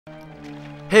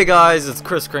Hey guys, it's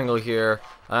Chris Kringle here,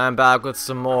 and I'm back with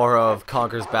some more of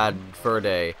Conker's Bad Fur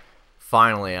Day.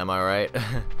 Finally, am I right?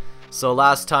 So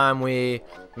last time we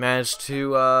managed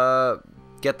to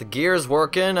get the gears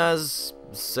working as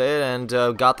said, and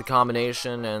got the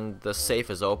combination, and the safe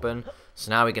is open.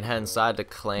 So now we can head inside to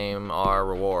claim our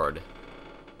reward.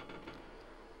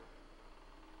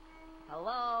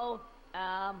 Hello?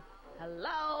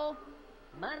 Hello?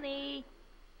 Money?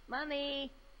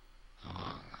 Money?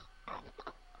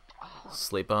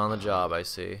 Sleeping on the job, I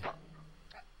see.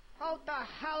 Who the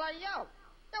hell are you?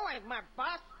 You ain't my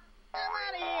boss. I'm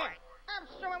out of here. I'm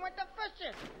swimming with the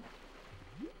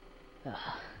fishes.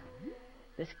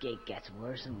 This gate gets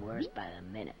worse and worse by the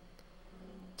minute.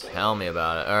 Tell me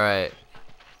about it. Alright.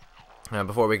 Now,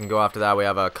 before we can go after that, we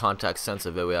have a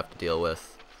context-sensitive bit we have to deal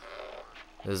with.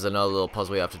 This is another little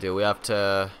puzzle we have to do. We have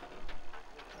to...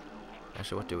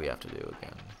 Actually, what do we have to do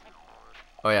again?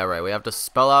 Oh yeah, right. We have to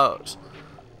spell out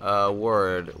a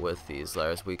word with these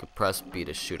letters. We could press B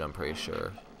to shoot, I'm pretty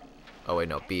sure. Oh wait,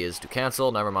 no. B is to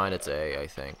cancel. Never mind, it's A, I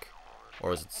think.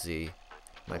 Or is it Z?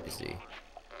 Might be Z.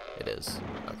 It is.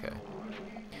 Okay.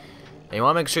 And you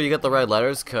want to make sure you get the right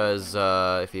letters, because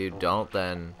if you don't,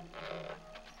 then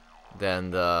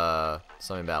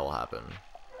something bad will happen.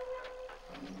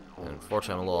 And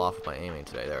unfortunately, I'm a little off with my aiming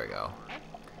today. There we go.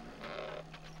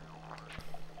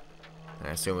 And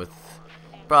I assume with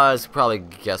probably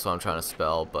guess what I'm trying to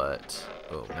spell, but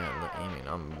oh man, the aiming,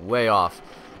 I'm way off.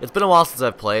 It's been a while since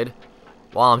I've played.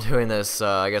 While I'm doing this,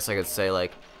 I guess I could say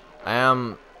like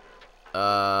I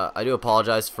do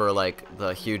apologize for like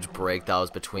the huge break that was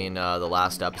between the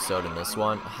last episode and this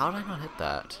one. How did I not hit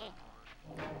that?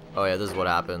 Oh yeah, this is what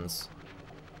happens.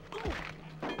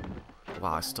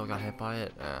 Wow, I still got hit by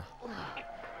it?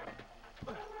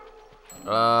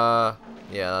 Yeah,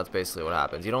 that's basically what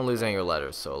happens. You don't lose any of your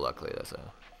letters, so luckily that's it.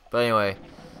 But anyway,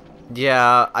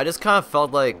 yeah, I just kind of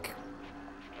felt like,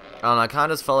 I don't know, I kind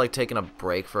of just felt like taking a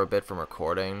break for a bit from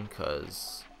recording,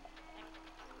 because,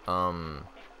 there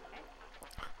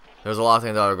was a lot of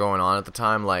things that were going on at the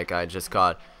time. Like, I just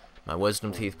got my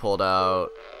wisdom teeth pulled out,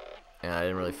 and I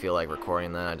didn't really feel like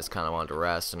recording then. I just kind of wanted to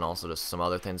rest, and also just some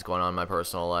other things going on in my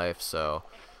personal life, so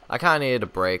I kind of needed a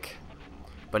break.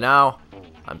 But now,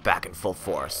 I'm back in full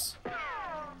force.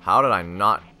 How did I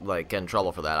not, like, get in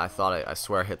trouble for that? I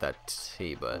swear I hit that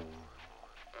T, but...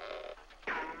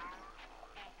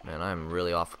 Man, I'm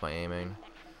really off with my aiming.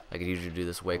 I could usually do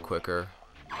this way quicker.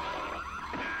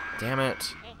 Damn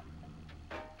it.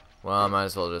 Well, I might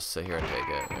as well just sit here and take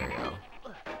it. There you go.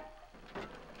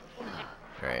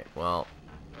 Alright, well,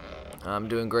 I'm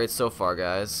doing great so far,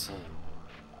 guys.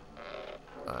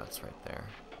 Oh, that's right there.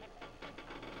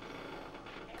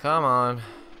 Come on.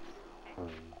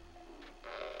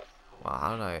 Wow,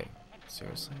 how did I...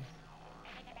 Seriously?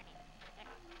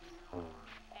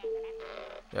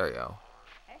 There we go.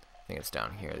 I think it's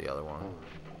down here, the other one.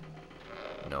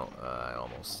 No, I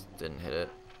almost didn't hit it.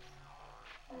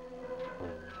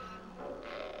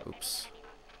 Oops.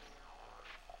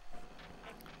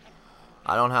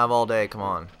 I don't have all day, come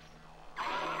on.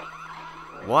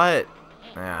 What?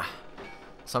 Yeah.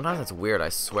 Sometimes it's weird, I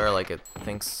swear, like, it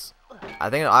thinks...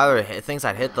 I think it thinks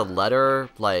I'd hit the letter,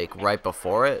 like, right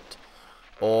before it,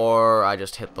 or I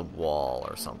just hit the wall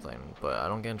or something. But I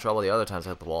don't get in trouble the other times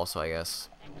I hit the wall, so I guess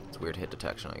it's weird hit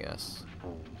detection, I guess.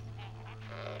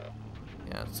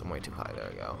 Yeah, it's way too high. There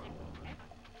we go.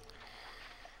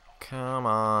 Come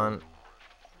on.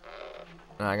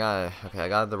 I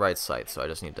got the right sight, so I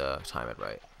just need to time it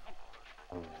right.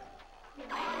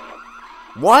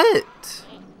 What?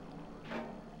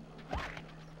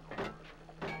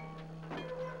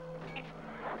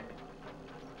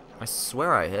 I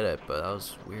swear I hit it, but that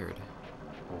was weird.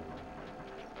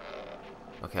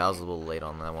 Okay, I was a little late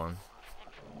on that one.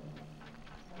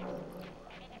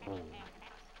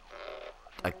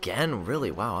 Again?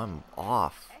 Really? Wow, I'm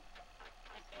off.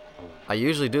 I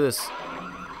usually do this...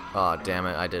 Oh, damn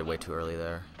it, I did it way too early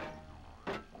there.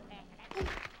 If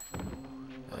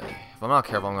I'm not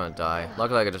careful, I'm gonna die.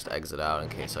 Luckily, I could just exit out in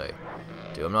case I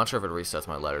do. I'm not sure if it resets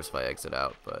my letters if I exit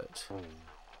out, but...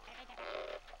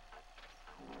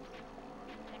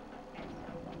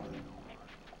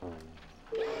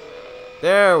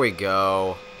 There we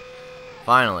go.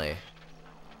 Finally.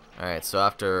 Alright, so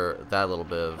after that little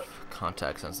bit of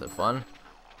context-sensitive fun,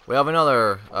 we have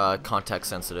another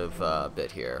context-sensitive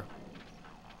bit here.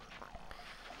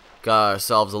 Got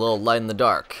ourselves a little light in the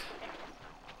dark.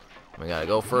 We gotta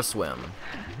go for a swim.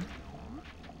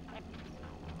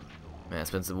 Man, it's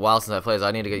been a while since I played, so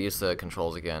I need to get used to the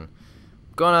controls again.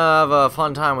 Gonna have a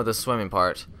fun time with this swimming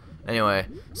part. Anyway,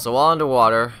 so while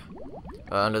underwater,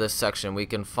 under this section, we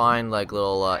can find like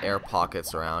little air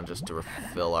pockets around just to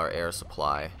refill our air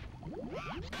supply.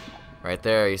 Right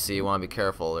there, you see, you want to be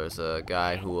careful. There's a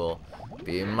guy who will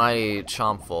be mighty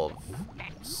chompful of,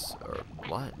 or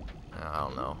what? I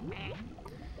don't know.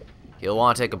 He'll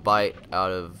want to take a bite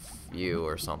out of you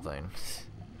or something.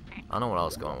 I don't know what I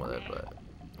was going with it, but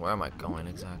where am I going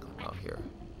exactly? Oh, here.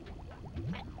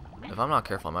 If I'm not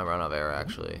careful, I might run out of air,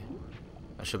 actually.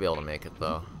 I should be able to make it,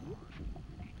 though.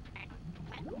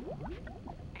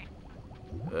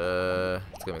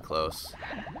 It's gonna be close.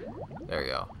 There we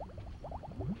go.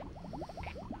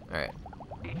 Alright.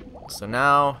 So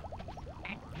now,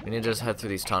 we need to just head through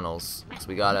these tunnels. Because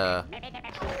we gotta...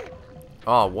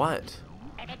 Oh, what?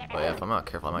 Oh yeah, if I'm not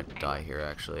careful, I might die here,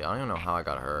 actually. I don't even know how I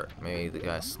got hurt. Maybe the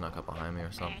guy snuck up behind me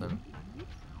or something.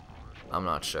 I'm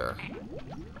not sure.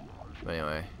 But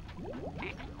anyway.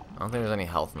 I don't think there's any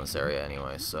health in this area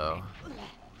anyway, so...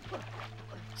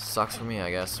 Sucks for me, I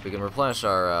guess. We can replenish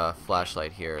our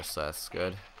flashlight here, so that's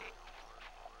good.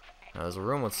 Now, there's a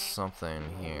room with something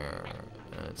here,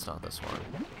 and it's not this one.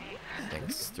 I think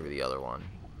it's through the other one.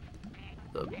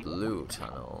 The blue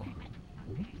tunnel.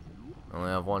 I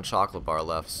only have one chocolate bar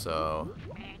left, so...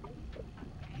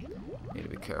 Need to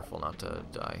be careful not to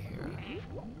die here.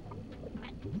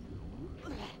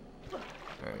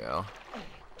 There we go.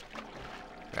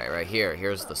 Alright, right here.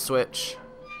 Here's the switch.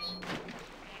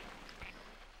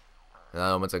 And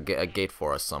that opens a gate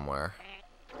for us somewhere.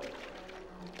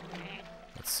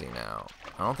 Let's see now.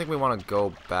 I don't think we want to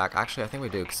go back. Actually, I think we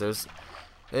do, because there's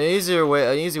an easy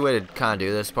way to kind of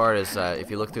do this part is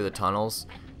if you look through the tunnels,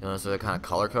 you know, so they're kind of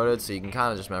color coded, so you can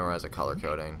kind of just memorize the color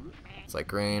coding. It's like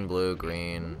green, blue,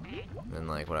 green, and then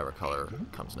like whatever color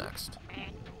comes next.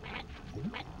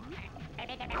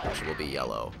 Which will be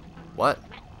yellow. What?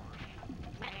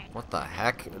 What the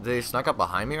heck? They snuck up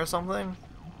behind me or something?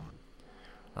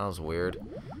 That was weird.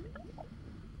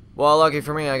 Well, lucky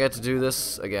for me, I get to do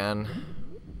this again.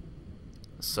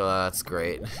 So that's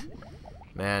great.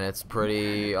 Man, it's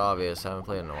pretty obvious. I haven't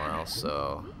played in a while,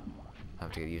 so I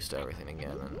have to get used to everything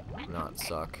again and not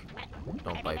suck.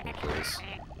 Don't bite me, please.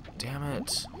 Damn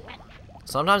it.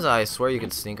 Sometimes I swear you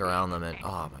can sneak around them and...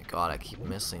 Oh my god, I keep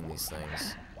missing these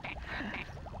things.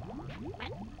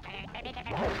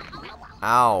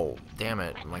 Ow. Damn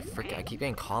it. I keep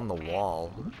getting caught on the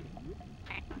wall.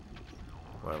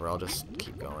 Whatever, I'll just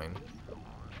keep going.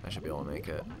 I should be able to make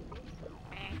it.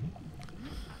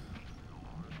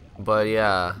 But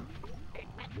yeah.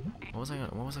 What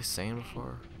was I saying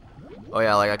before? Oh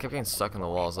yeah, like I kept getting stuck in the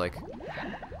walls, like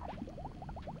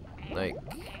it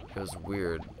was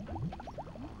weird.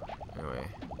 Anyway.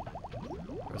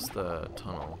 Where's the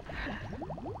tunnel?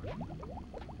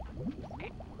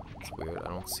 It's weird, I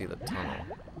don't see the tunnel.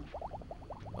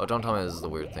 Oh, don't tell me this is the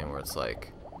weird thing where it's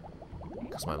like,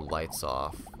 because my light's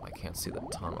off, I can't see the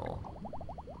tunnel.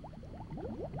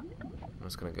 I'm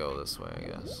just gonna go this way, I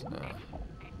guess.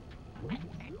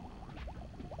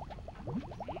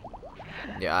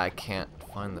 Yeah, I can't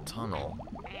find the tunnel.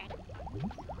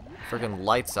 Freaking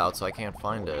light's out, so I can't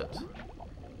find it.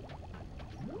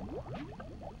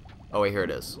 Oh wait, here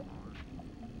it is.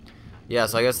 Yeah,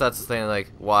 so I guess that's the thing,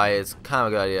 like, why it's kind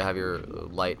of a good idea to have your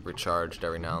light recharged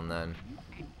every now and then.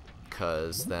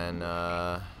 Because then, you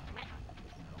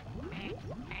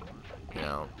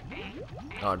know...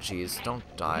 Oh jeez, don't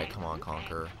die, come on,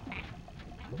 Conker.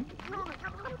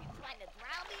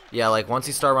 Yeah, like, once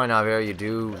you start running out of air, you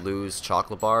do lose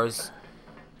chocolate bars.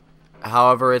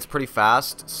 However, it's pretty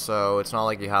fast, so it's not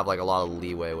like you have, like, a lot of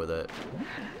leeway with it.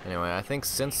 Anyway, I think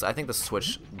the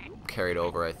switch carried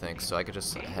over, I think, so I could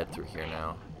just head through here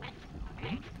now.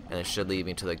 And it should lead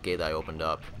me to the gate that I opened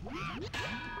up.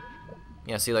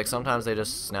 Yeah, see, like, sometimes they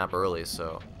just snap early,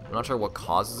 so I'm not sure what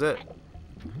causes it,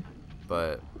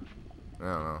 but I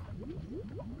don't know.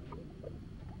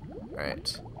 Alright,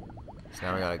 so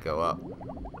now we gotta go up.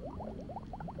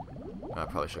 I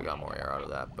probably should have got more air out of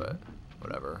that, but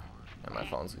whatever. And my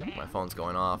phone's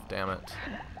going off, damn it.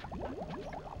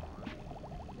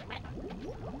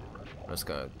 I'm just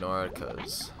gonna ignore it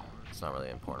because it's not really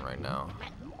important right now.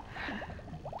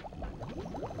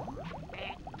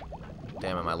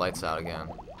 Damn it, my light's out again.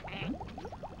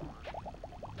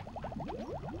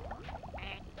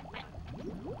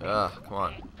 Ugh, come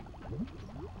on.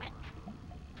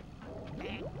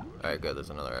 Alright, good,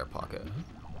 there's another air pocket.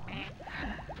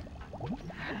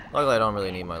 Luckily, I don't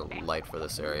really need my light for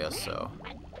this area, so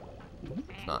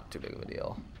it's not too big of a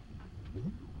deal.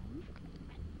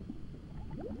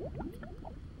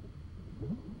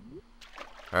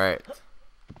 Alright.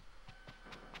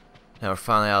 Now we're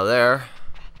finally out of there.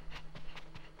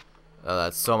 Oh,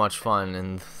 that's so much fun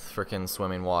in frickin'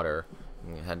 swimming water.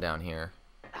 You can head down here.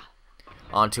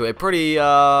 onto a pretty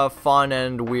fun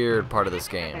and weird part of this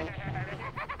game. Hey,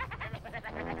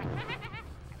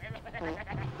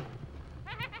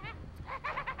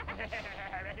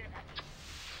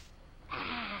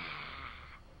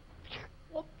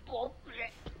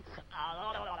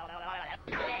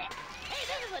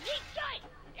 this is a neat joint.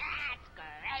 That's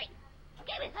great.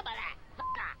 Give me some of that.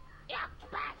 You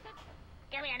bastard.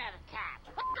 Give me another tab.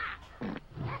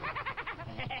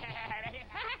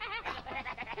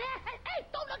 Hey,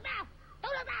 don't look now.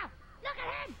 Don't look now. Look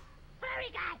at him. Furry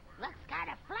guy. Looks kind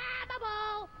of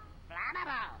flammable.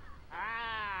 Flammable. Oh, I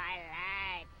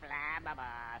like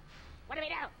flammable. What do we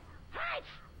do? Hide.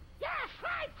 Yeah,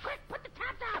 hide. Quick, put the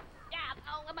tabs out. Yeah,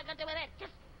 oh, what am I going to do with it?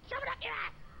 Just shove it up your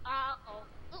ass. Oh.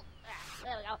 Ooh,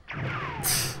 there we go.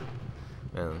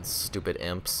 And stupid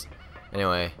imps.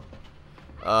 Anyway,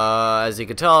 as you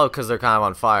can tell, because they're kind of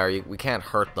on fire, we can't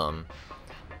hurt them.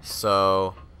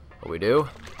 So, what we do?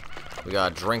 We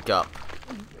gotta drink up.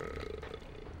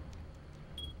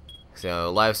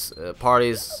 So, life's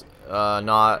parties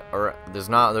not, or there's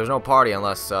no party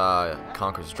unless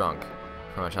Conker's drunk.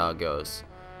 Pretty much how it goes.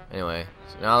 Anyway,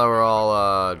 so now that we're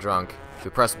all drunk, if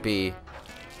we press B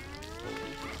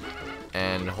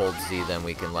and hold Z, then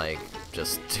we can like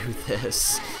just do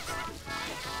this.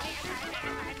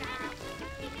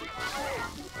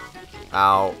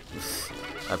 Ow.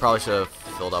 I probably should have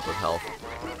filled up with health.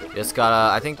 Just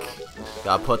gotta, I think,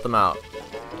 gotta put them out.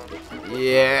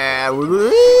 Yeah,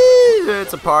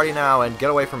 it's a party now, and get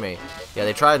away from me. Yeah,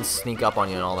 they try and sneak up on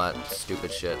you and all that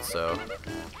stupid shit, so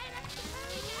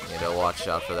you need to watch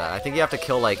out for that. I think you have to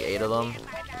kill like 8 of them,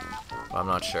 but I'm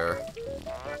not sure.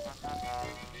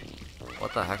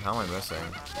 What the heck? How am I missing?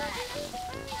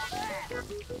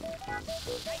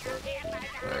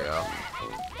 There we go.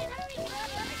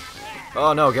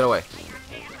 Oh no, get away.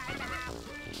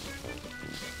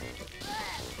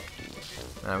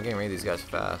 Man, I'm getting rid of these guys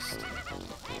fast.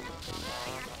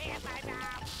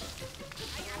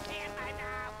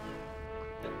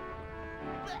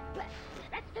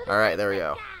 Alright, there we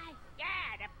go.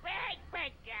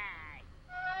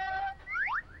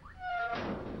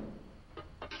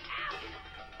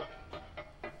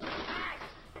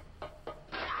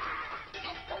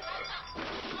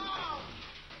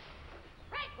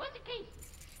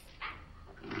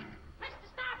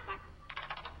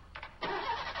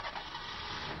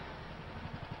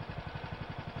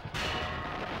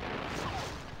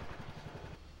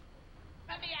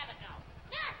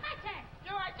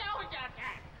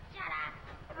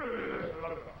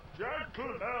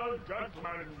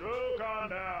 Gentlemen, do calm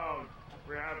down.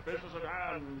 We have business at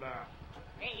hand.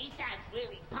 Hey, he sounds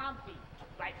really pumpy,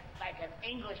 like an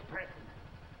English person.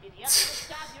 Is he up to this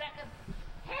job, you reckon?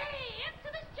 Hey, up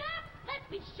to this job? Let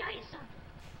me show you something.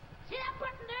 See that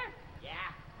button there?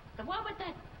 Yeah. The one with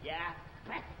the... Yeah,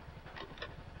 press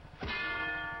it.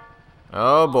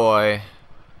 Oh boy.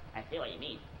 I see what you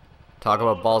mean. Talk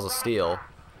about balls of steel.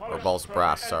 Or balls of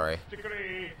brass, sorry.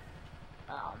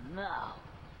 Oh no.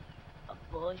 A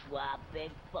bourgeois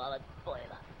big bullet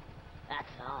boiler. That's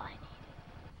all I need.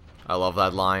 I love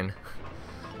that line.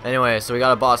 Anyway, so we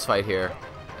got a boss fight here.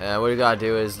 And what you gotta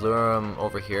do is lure him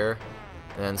over here,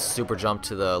 and then super jump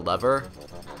to the lever.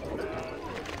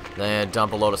 Then you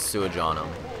dump a load of sewage on him.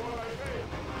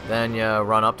 Then you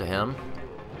run up to him,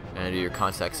 and do your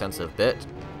contact sensitive bit.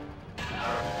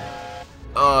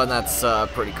 Oh, and that's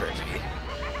pretty crazy.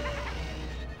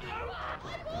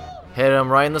 Hit him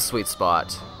right in the sweet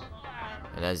spot.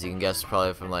 And as you can guess,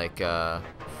 probably from like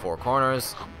 4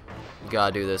 corners, you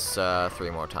gotta do this 3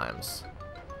 more times.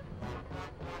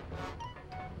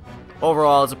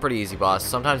 Overall, it's a pretty easy boss.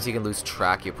 Sometimes you can lose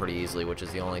track of you pretty easily, which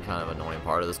is the only kind of annoying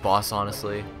part of this boss,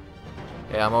 honestly.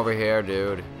 Yeah, I'm over here,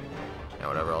 dude. Yeah,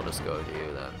 whatever, I'll just go to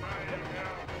you then.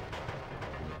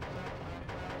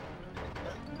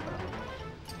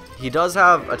 He does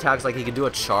have attacks, like he can do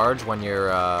a charge when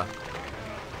you're,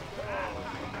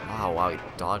 Oh, wow, he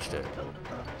dodged it.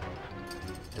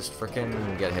 Just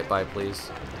freaking get hit by it, please.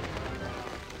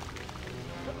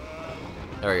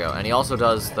 There we go. And he also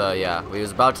does the, yeah, he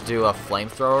was about to do a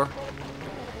flamethrower.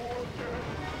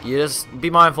 You just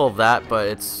be mindful of that, but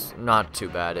it's not too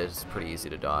bad. It's pretty easy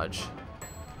to dodge.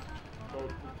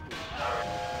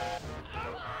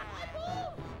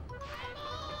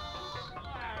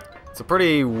 It's a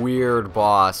pretty weird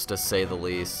boss, to say the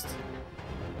least.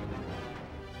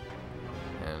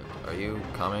 And are you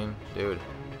coming? Dude,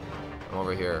 I'm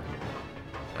over here.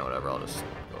 Yeah, whatever, I'll just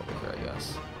go over here, I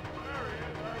guess.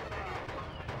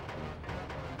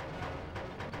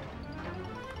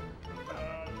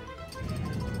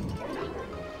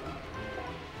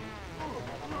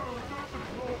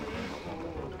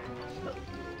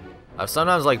 I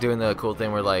sometimes like doing the cool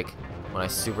thing where like when I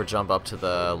super jump up to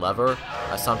the lever,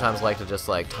 I sometimes like to just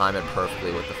like time it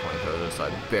perfectly with the flamethrower so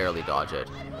I barely dodge it.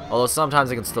 Although sometimes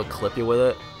it can still clip you with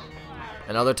it.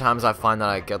 And other times I find that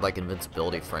I get like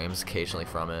invincibility frames occasionally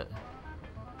from it.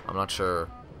 I'm not sure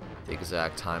the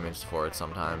exact timings for it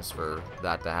sometimes for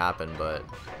that to happen, but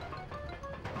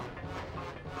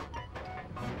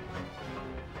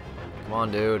come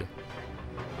on, dude.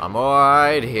 I'm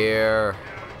alright here.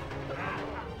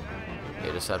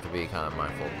 You just have to be kind of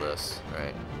mindful of this,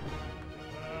 right?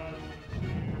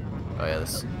 Oh yeah,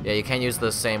 this. Yeah, you can't use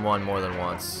the same one more than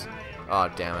once. Oh,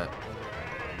 damn it.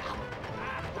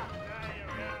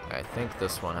 I think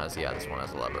this one has, yeah, this one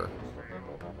has a lever.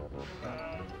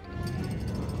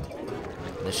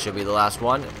 This should be the last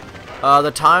one.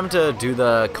 The time to do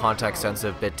the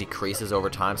context-sensitive bit decreases over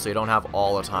time, so you don't have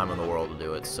all the time in the world to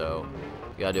do it, so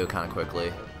you gotta do it kind of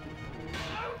quickly.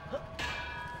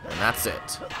 And that's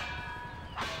it.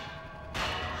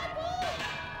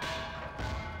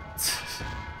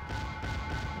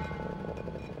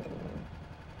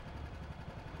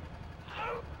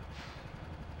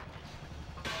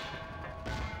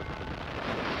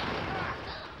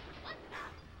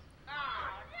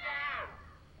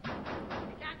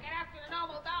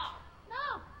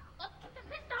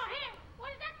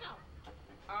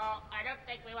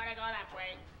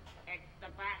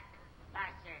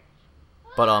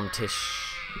 But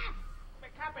Tish. We're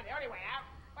covered the only way out.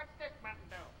 What's this button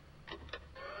do?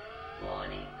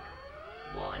 Warning.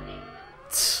 Warning.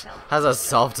 Has a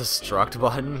self-destruct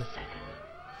button.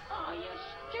 Oh, you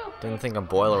stupid. Didn't think a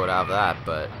boiler would have that,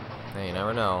 but hey, you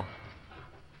never know.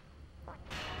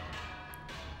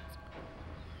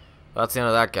 That's the end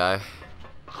of that guy.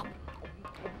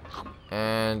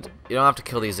 And you don't have to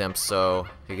kill these imps, so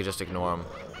you can just ignore them.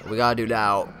 What we gotta do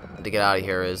now to get out of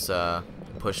here is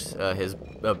push his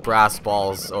brass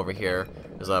balls over here.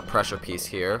 There's a pressure piece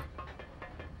here.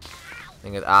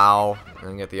 Then get ow, and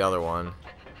then get the other one.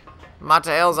 My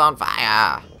tail's on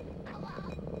fire!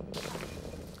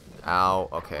 Ow,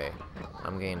 okay.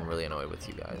 I'm getting really annoyed with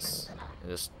you guys.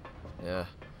 Just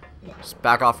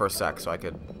back off for a sec so I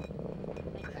could.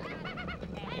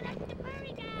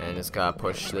 And just gotta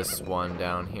push this one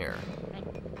down here.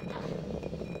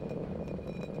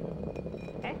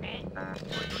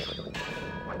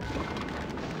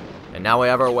 And now we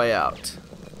have our way out.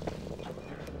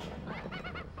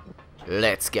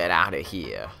 Let's get out of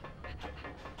here.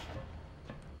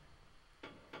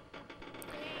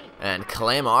 And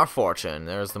claim our fortune.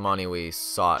 There's the money we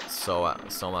sought so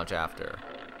much after.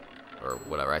 Or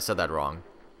whatever, I said that wrong.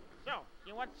 So,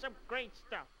 you want some great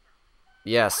stuff?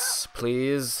 Yes,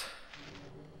 please.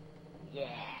 Yeah.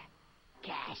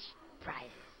 Cash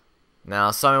prize.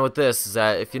 Now, something with this is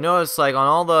that if you notice, like on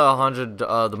all the 100,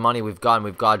 the money we've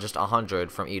got just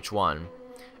 100 from each one,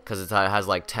 because it has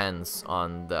like tens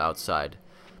on the outside.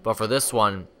 But for this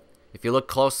one, if you look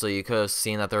closely, you could have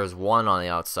seen that there was 1 on the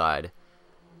outside,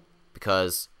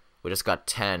 because we just got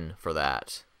 10 for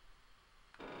that.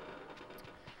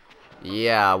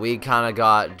 Yeah, we kind of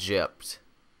got gypped.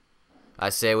 I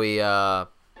say we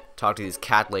talk to these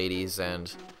cat ladies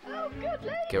and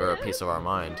give her a piece of our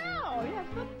mind. Now, you have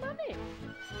some money.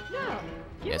 Now,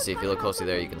 Yeah, see, if you look closely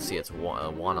there, you can see it's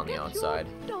one on the outside.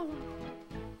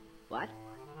 What?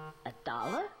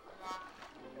 $1?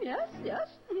 Yes,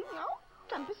 yes. No,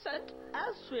 10%,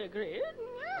 as we agreed.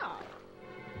 Yeah.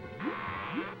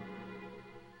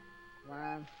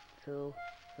 1, 2,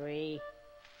 3,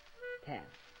 10.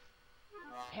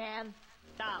 $10.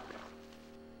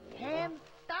 $10?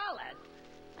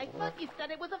 I thought you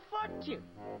said it was a fortune.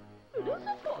 It is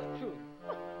a fortune.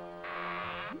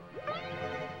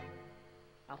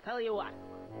 I'll tell you what.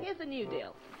 Here's a new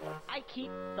deal. I keep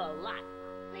the lot.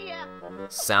 See ya.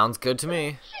 Sounds good to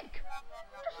me. Shink.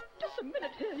 Just a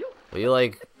minute here, you. Well, you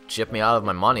like gypped me out of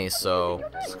my money, so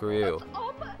screw you.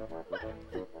 Oh, but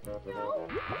no.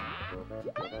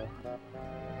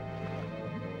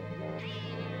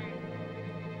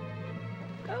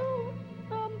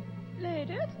 Oh,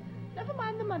 ladies, never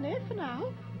mind the money for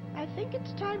now. I think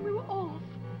it's time we were off.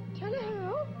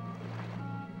 Tally-ho.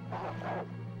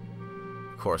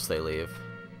 Of course they leave.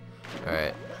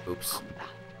 Alright, oops.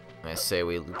 I say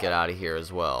we get out of here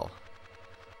as well.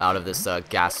 Out of this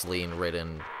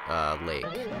gasoline-ridden lake.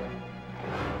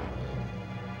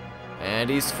 And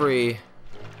he's free.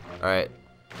 Alright.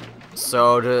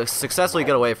 So to successfully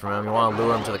get away from him, you want to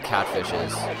lure him to the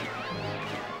catfishes.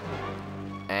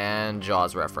 And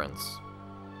Jaws reference.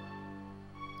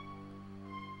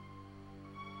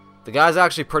 The guy's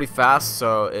actually pretty fast,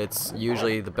 so it's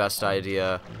usually the best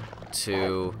idea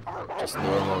to just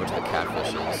lure him over to the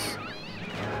catfishes.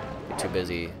 Be too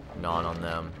busy gnawing on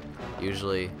them.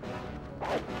 Usually.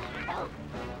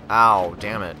 Ow,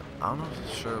 damn it. I'm not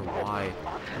sure why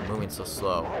I'm moving so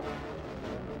slow.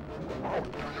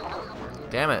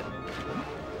 Damn it.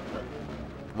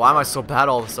 Why am I so bad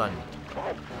all of a sudden?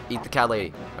 Eat the cat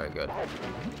lady. Alright, good.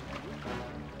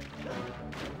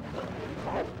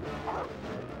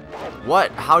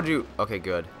 What? How'd you... Okay,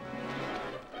 good.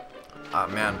 Oh,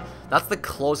 man. That's the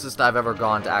closest I've ever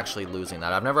gone to actually losing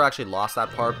that. I've never actually lost that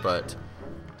part, but...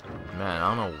 Man,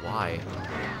 I don't know why.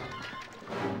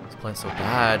 He's playing so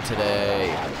bad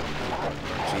today.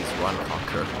 Jeez, run,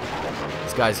 Conker.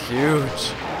 This guy's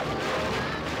huge.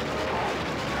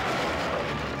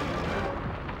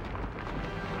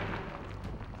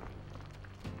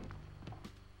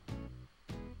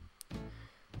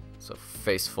 It's a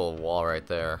face full of wall right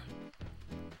there.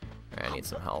 I need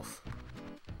some health.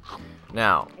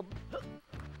 Now,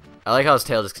 I like how his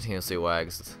tail just continuously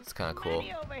wags. It's kind of cool.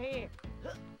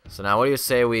 So now, what do you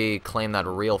say we claim that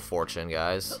real fortune,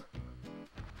 guys?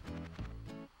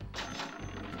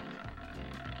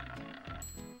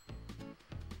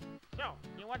 So,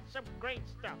 you want some great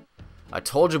stuff? I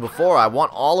told you before, I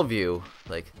want all of you.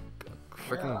 Like,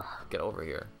 freaking get over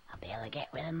here. I'll be able to get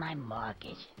rid of my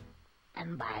mortgage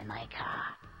and buy my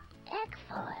car.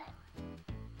 Excellent.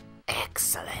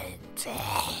 Excellent.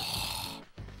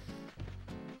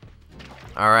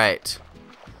 Alright.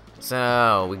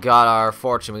 So, we got our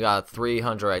fortune. We got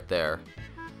 300 right there.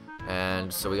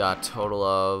 And so we got a total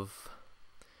of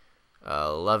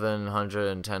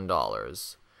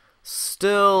 $1,110.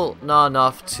 Still not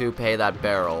enough to pay that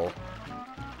barrel.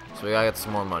 So we gotta get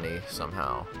some more money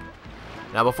somehow.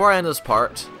 Now, before I end this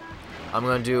part, I'm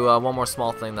going to do one more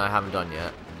small thing that I haven't done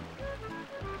yet.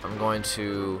 I'm going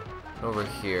to go over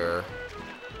here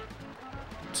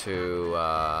to,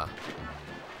 I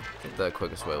think the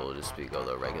quickest way will just be go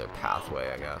the regular pathway,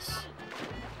 I guess.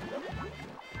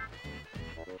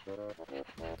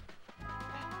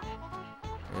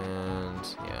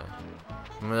 And, yeah.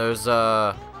 There's,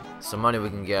 some money we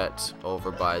can get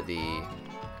over by the,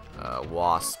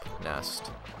 wasp nest.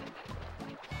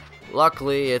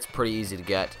 Luckily, it's pretty easy to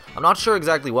get. I'm not sure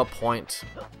exactly what point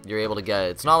you're able to get it.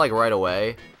 It's not like right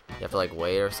away. You have to like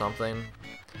wait or something.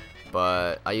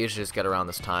 But I usually just get around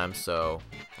this time, so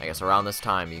I guess around this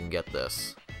time you can get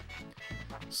this.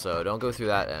 So don't go through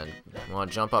that end. You want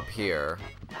to jump up here.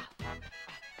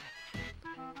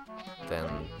 Then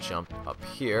jump up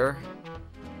here.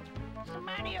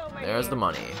 There's the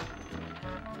money.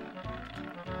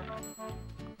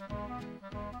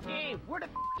 Hey, where the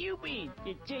f you been,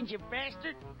 you ginger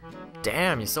bastard?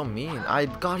 Damn, you're so mean. I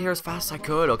got here as fast as I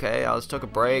could, okay? I just took a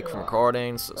break from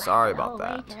recording, so sorry about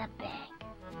that.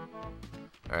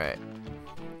 Alright.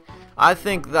 I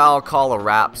think that I'll call a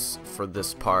wraps for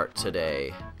this part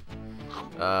today.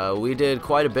 We did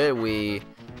quite a bit. We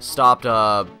stopped,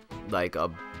 like, a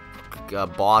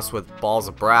boss with balls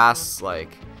of brass,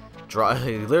 like,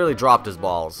 he literally dropped his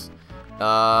balls.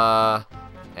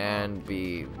 And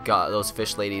we got those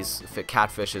fish ladies,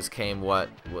 catfishes came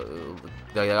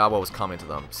they got what was coming to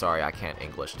them. Sorry, I can't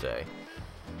English today.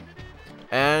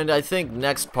 And I think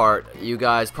next part, you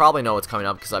guys probably know what's coming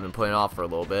up because I've been putting it off for a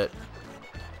little bit.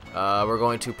 We're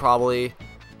going to probably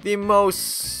the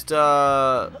most,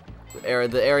 the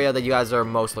area that you guys are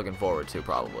most looking forward to,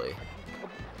 probably.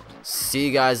 See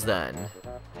you guys then.